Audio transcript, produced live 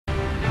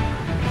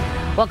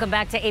Welcome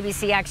back to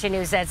ABC Action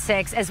News at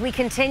 6 as we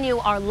continue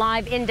our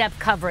live in-depth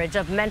coverage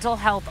of Mental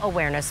Health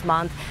Awareness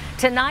Month.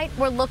 Tonight,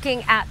 we're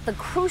looking at the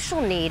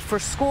crucial need for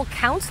school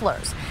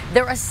counselors.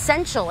 They're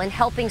essential in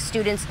helping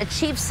students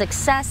achieve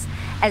success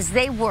as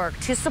they work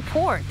to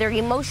support their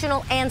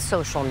emotional and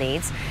social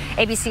needs.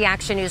 ABC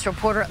Action News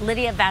reporter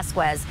Lydia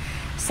Vasquez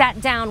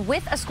sat down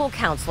with a school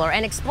counselor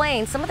and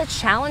explained some of the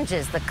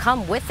challenges that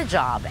come with the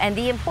job and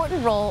the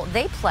important role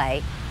they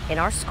play in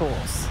our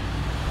schools.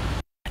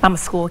 I'm a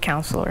school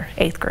counselor,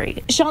 8th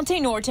grade. Shantae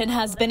Norton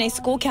has been a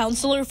school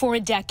counselor for a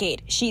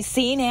decade. She's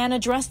seen and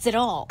addressed it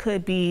all.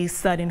 Could be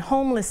sudden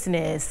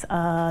homelessness,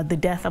 the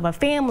death of a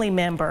family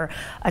member,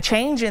 a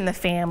change in the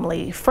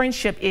family,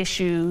 friendship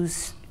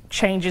issues,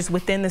 changes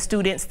within the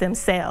students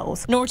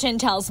themselves. Norton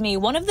tells me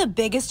one of the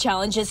biggest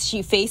challenges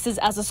she faces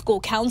as a school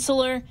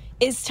counselor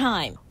is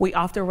time. We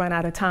often run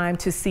out of time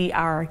to see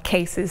our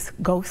cases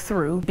go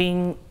through.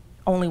 Being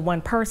only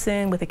one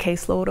person with a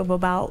caseload of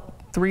about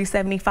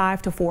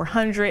 375 to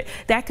 400,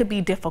 that could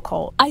be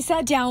difficult. I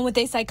sat down with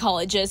a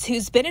psychologist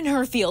who's been in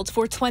her field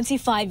for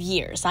 25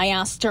 years. I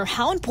asked her,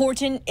 how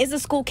important is a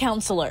school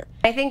counselor?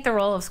 I think the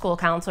role of school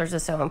counselors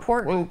is so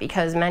important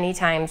because many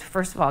times,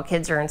 first of all,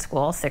 kids are in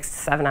school 6 to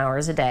 7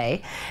 hours a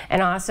day.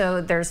 And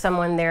also there's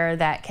someone there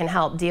that can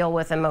help deal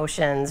with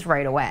emotions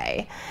right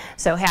away.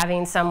 So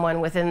having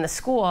someone within the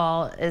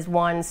school is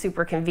one,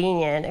 super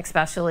convenient,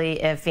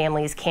 especially if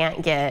families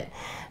can't get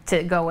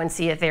to go and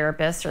see a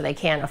therapist or they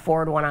can't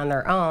afford one on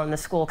their own. The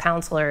school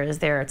counselor is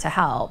there to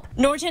help.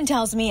 Norton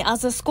tells me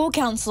as a school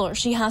counselor,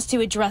 she has to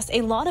address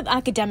a lot of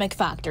academic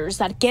factors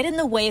that get in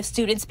the way of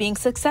students being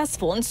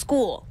successful in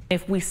school.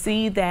 If we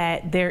see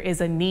that there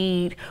is a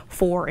need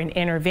for an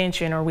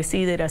intervention, or we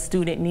see that a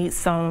student needs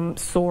some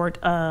sort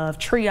of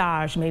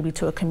triage, maybe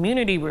to a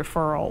community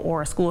referral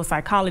or a school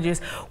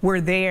psychologist,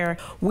 we're there.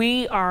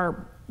 We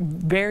are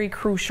very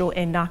crucial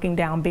in knocking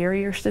down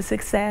barriers to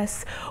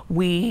success.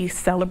 We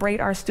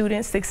celebrate our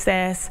students'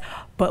 success,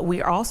 but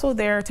we are also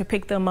there to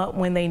pick them up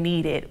when they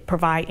need it,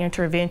 provide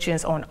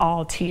interventions on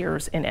all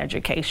tiers in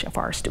education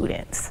for our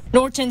students.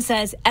 Norton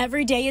says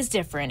every day is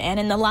different, and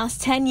in the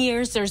last 10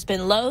 years, there's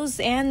been lows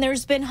and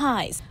there's been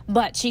highs.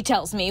 But she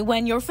tells me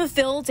when you're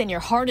fulfilled and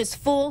your heart is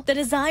full, the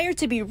desire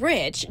to be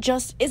rich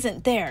just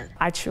isn't there.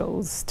 I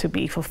chose to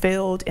be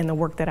fulfilled in the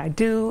work that I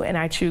do, and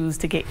I choose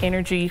to get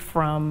energy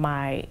from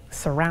my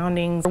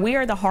surroundings. We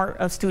are the heart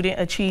of student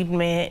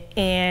achievement,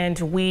 and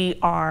we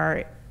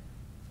are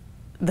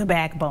the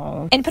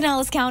backbone. In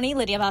Pinellas County,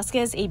 Lydia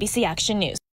Vasquez, ABC Action News.